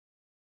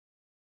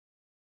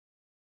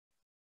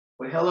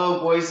Well, hello,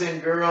 boys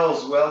and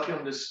girls.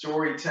 Welcome to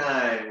Story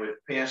Time with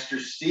Pastor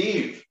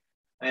Steve.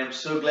 I am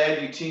so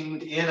glad you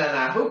tuned in, and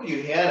I hope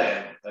you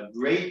had a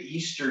great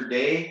Easter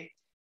day.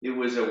 It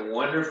was a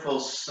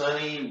wonderful,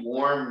 sunny,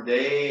 warm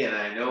day, and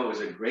I know it was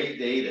a great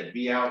day to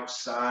be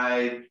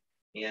outside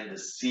and to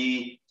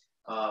see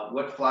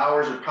what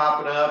flowers are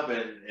popping up,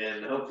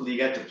 and hopefully you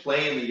got to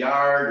play in the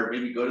yard or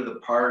maybe go to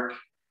the park.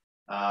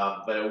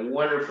 But a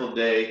wonderful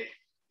day,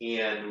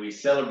 and we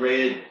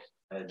celebrated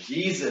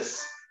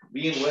Jesus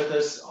being with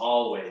us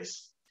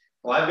always.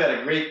 Well, I've got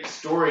a great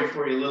story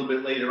for you a little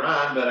bit later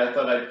on, but I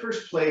thought I'd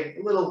first play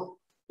a little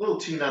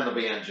tune on the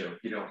banjo,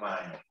 if you don't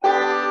mind.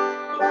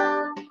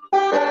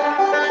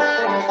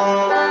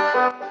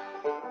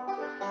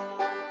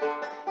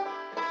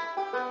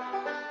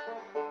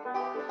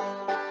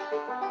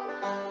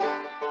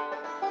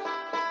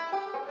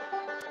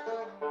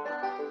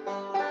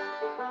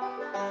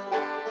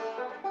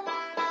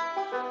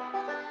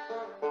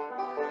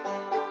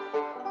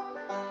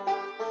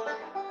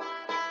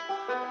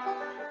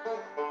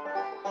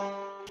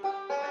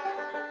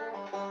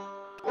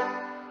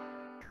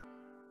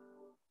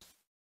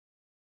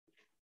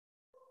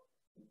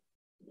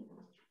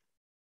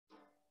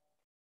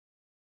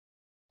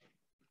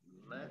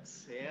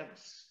 Let's have a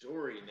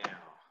story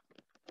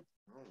now.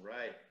 All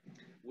right.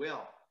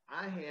 Well,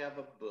 I have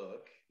a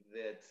book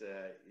that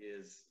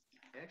is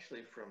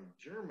actually from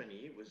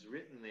Germany. It was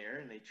written there,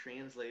 and they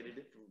translated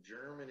it from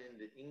German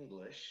into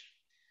English.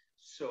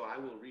 So I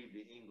will read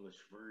the English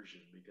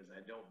version because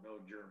I don't know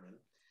German.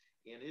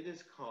 And it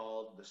is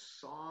called The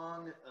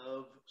Song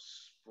of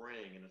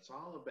Spring. And it's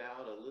all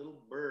about a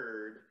little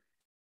bird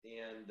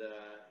and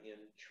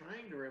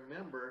trying to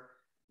remember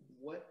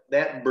what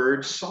that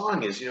bird's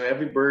song is. You know,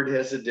 every bird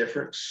has a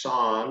different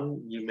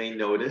song, you may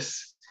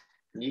notice.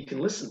 And you can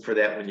listen for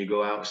that when you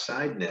go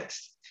outside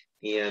next.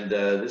 And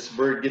this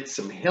bird gets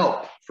some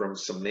help from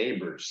some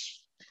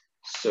neighbors.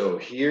 So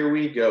here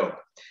we go.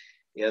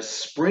 As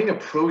spring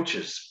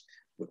approaches,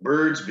 the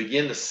birds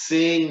begin to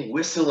sing,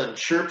 whistle, and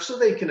chirp so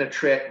they can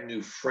attract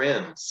new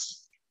friends.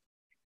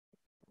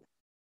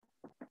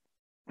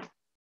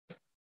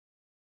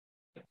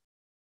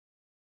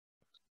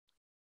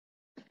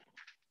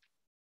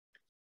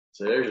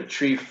 So there's a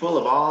tree full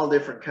of all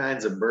different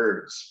kinds of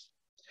birds.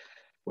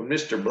 When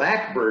Mr.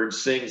 Blackbird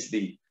sings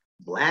the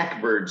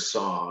Blackbird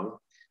song,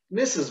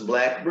 Mrs.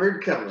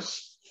 Blackbird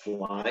comes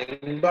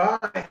flying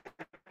by.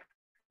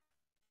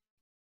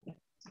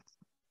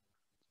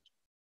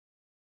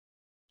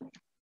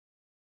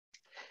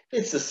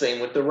 It's the same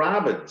with the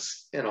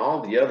robins and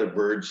all the other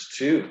birds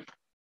too.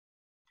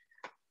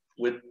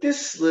 With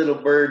this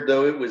little bird,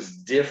 though, it was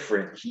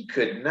different. He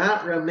could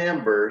not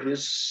remember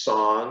his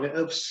song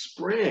of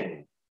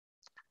spring.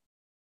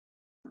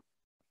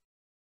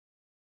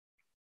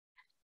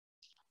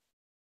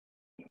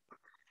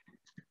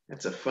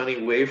 That's a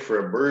funny way for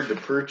a bird to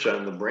perch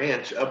on the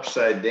branch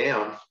upside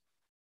down.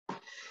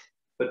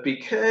 But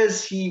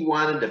because he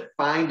wanted to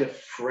find a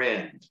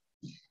friend,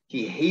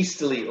 he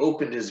hastily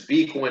opened his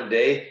beak one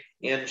day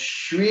and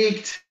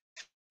shrieked,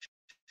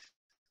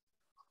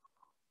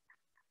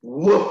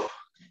 "Woof!"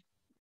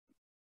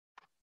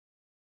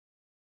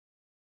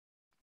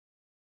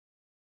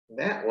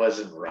 That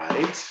wasn't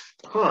right.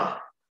 Huh.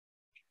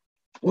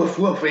 "Woof,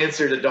 woof,"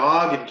 answered a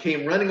dog and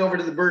came running over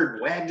to the bird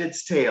and wagged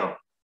its tail.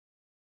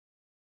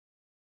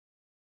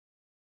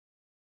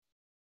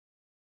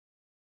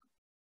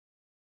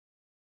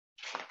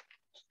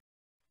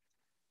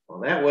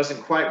 Well, that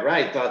wasn't quite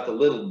right, thought the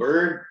little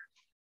bird.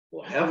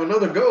 "We'll have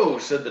another go,"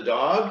 said the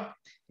dog.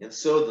 And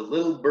so the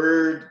little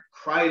bird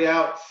cried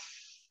out,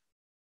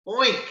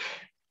 "Oink!"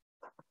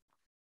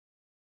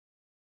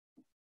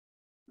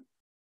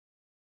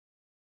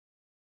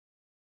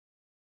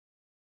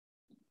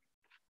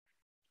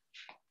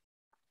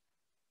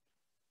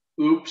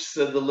 "Oops,"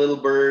 said the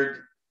little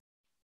bird.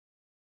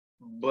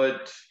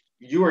 "But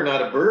you are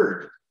not a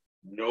bird."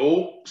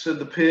 "No," said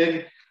the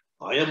pig.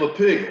 "I am a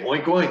pig.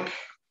 Oink, oink."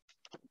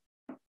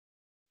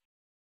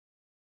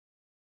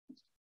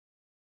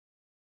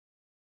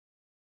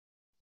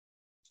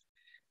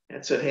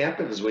 That's what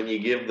happens when you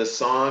give the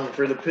song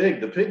for the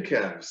pig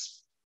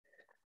comes.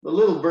 The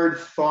little bird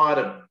thought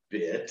a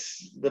bit.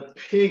 The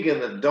pig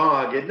and the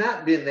dog had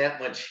not been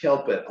that much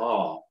help at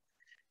all.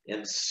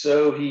 And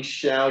so he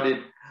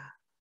shouted,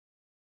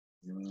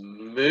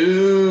 "Moo!"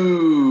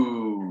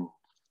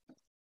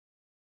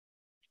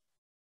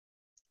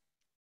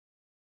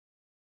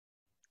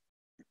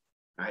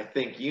 I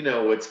think you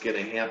know what's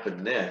going to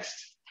happen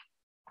next.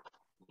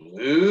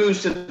 "Moo,"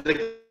 said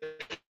the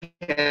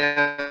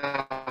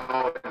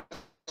cow.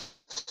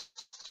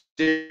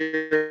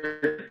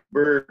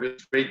 Bird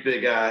with great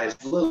big eyes.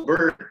 The little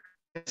bird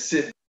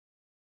sitting.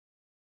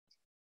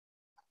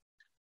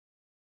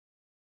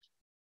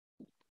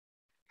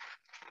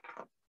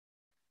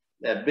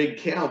 That big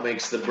cow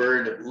makes the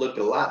bird look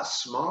a lot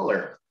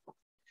smaller.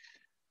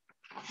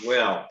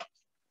 Well,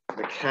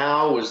 the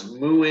cow was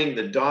mooing,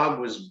 the dog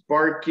was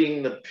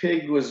barking, the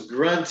pig was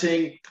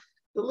grunting.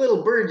 The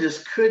little bird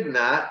just could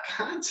not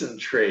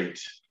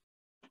concentrate.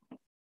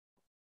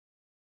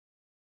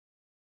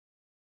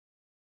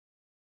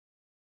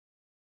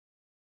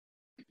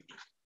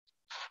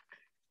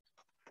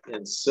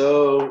 And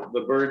so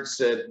the bird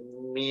said,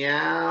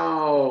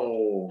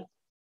 meow.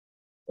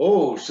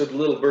 Oh, said the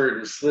little bird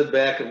and slid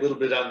back a little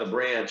bit on the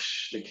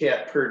branch. The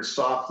cat purred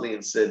softly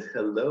and said,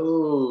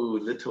 hello,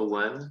 little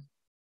one.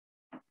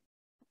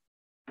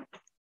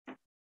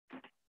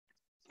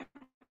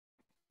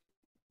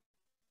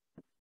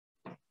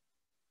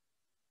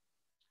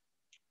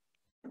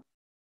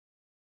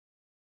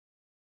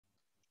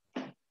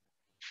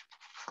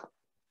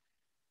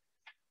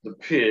 The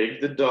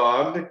pig, the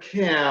dog, the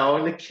cow,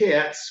 and the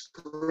cat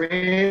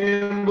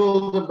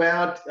scrambled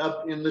about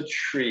up in the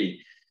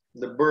tree.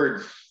 The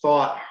bird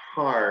thought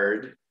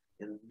hard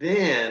and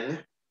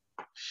then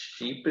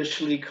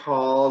sheepishly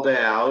called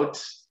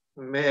out,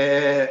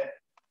 meh.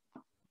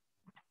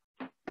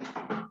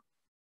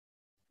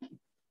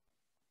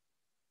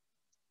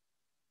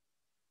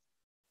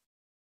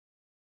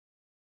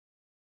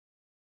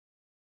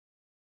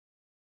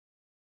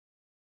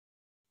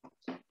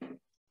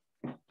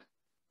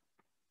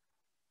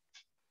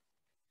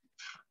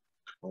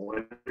 I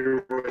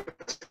wonder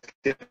what's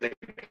gonna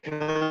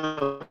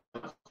come.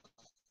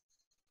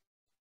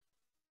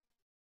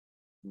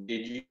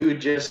 Did you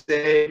just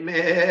say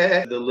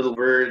meh? The little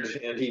bird,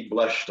 and he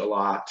blushed a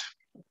lot.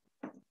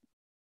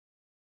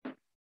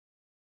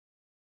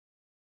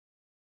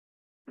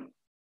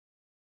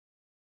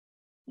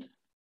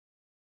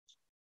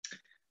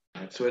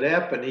 That's what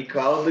happened. He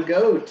called the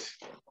goat.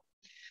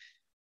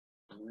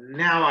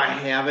 Now I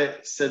have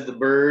it, said the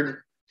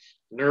bird.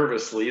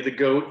 Nervously, the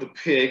goat, the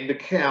pig, the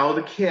cow,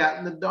 the cat,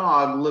 and the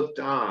dog looked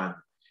on.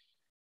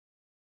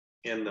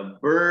 And the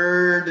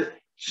bird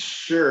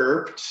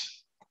chirped.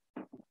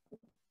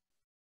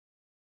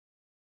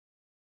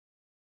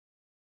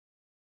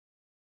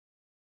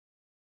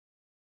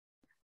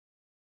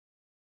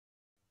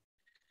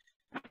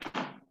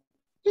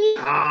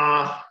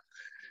 Ah,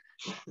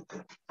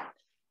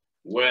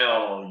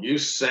 well, you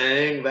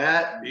sang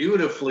that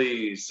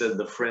beautifully, said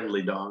the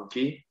friendly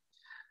donkey.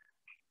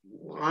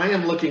 I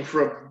am looking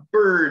for a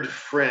bird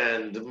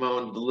friend,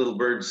 moaned the little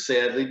bird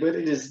sadly, but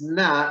it is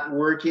not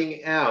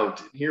working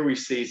out. Here we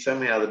see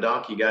somehow the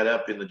donkey got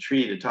up in the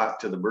tree to talk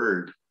to the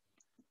bird.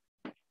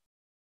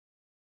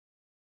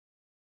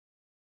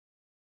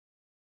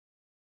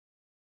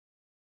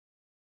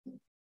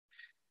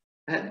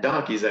 That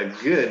donkey's a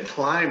good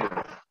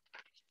climber.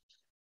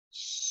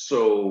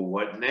 So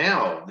what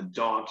now? The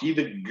donkey,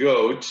 the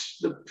goat,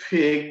 the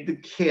pig, the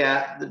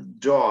cat, the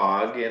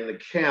dog, and the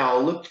cow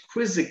looked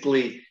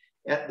quizzically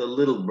at the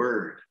little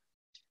bird.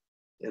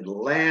 At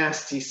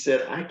last he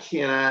said, I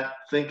cannot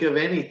think of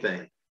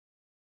anything.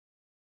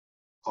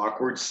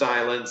 Awkward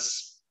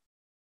silence,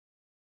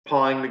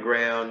 pawing the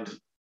ground,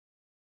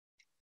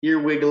 ear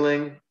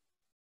wiggling,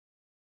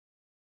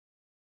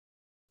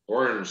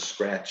 horn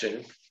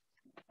scratching.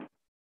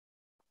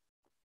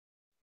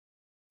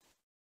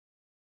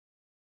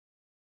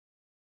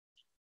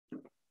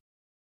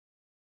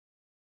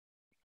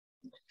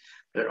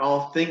 They're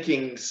all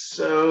thinking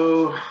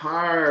so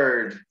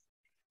hard.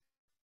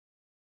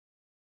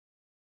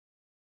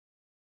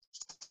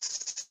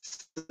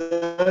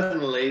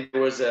 Suddenly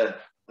there was a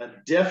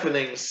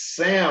deafening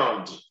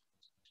sound.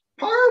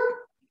 Parp!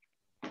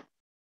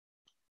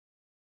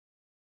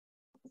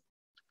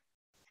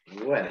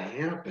 What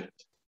happened?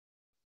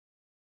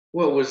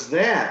 What was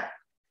that?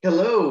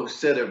 Hello,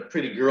 said a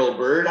pretty girl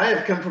bird. I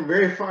have come from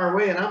very far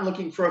away and I'm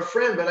looking for a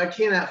friend, but I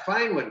cannot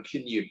find one.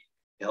 Can you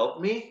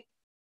help me?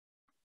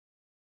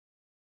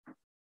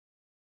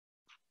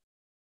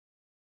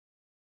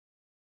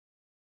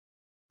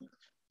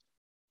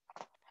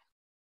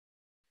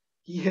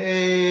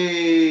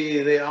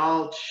 Yay! They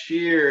all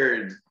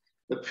cheered.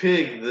 The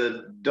pig,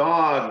 the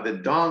dog, the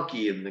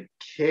donkey, and the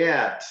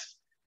cat,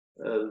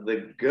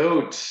 the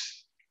goat.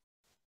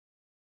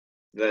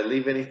 Did I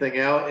leave anything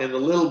out? And the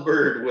little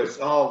bird was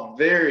all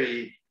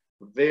very,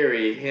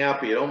 very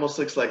happy. It almost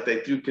looks like they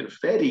threw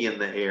confetti in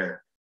the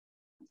air.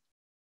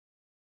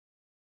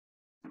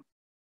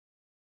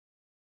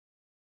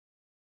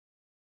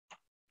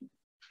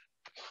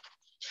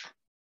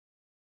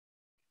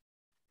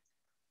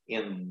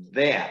 And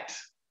that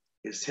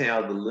is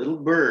how the little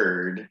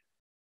bird,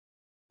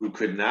 who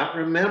could not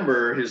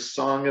remember his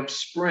song of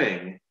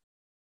spring,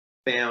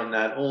 found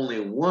not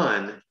only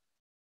one,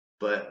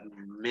 but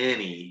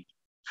many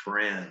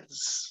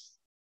friends.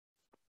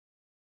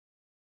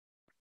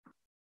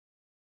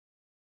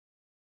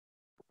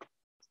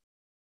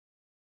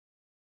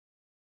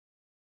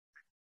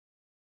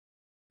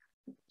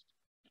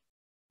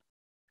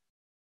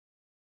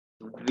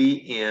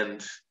 The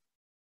end.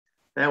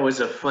 That was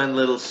a fun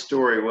little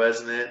story,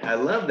 wasn't it? I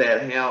love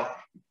that, how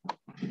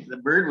the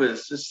bird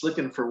was just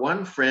looking for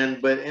one friend,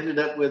 but ended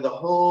up with a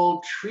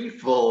whole tree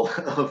full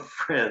of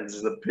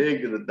friends. The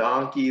pig, the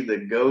donkey,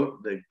 the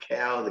goat, the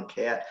cow, the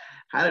cat.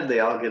 How did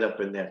they all get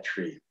up in that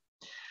tree?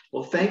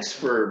 Well, thanks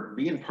for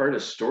being part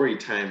of story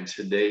time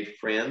today,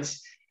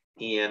 friends.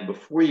 And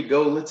before you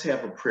go, let's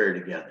have a prayer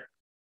together.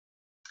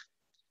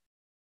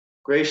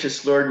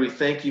 Gracious Lord, we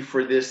thank you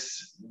for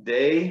this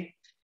day.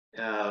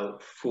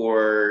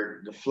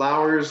 for the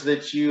flowers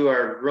that you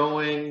are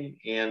growing,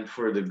 and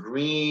for the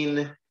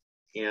green,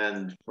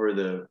 and for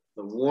the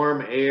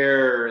warm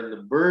air, and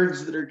the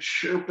birds that are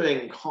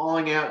chirping,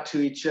 calling out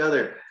to each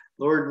other.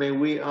 Lord, may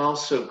we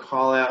also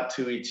call out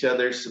to each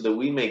other so that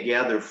we may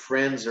gather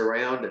friends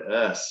around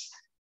us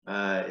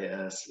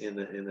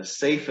in the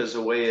safest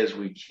way as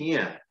we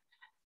can,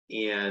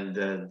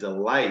 and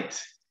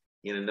delight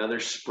in another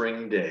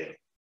spring day.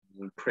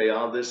 We pray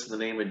all this in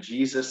the name of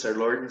Jesus, our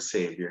Lord and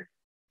Savior.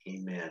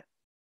 Amen.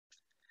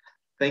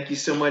 Thank you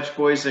so much,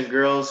 boys and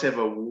girls. Have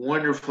a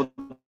wonderful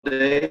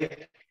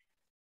day,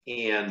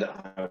 and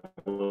I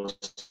will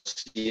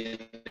see you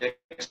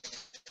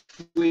next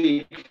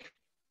week.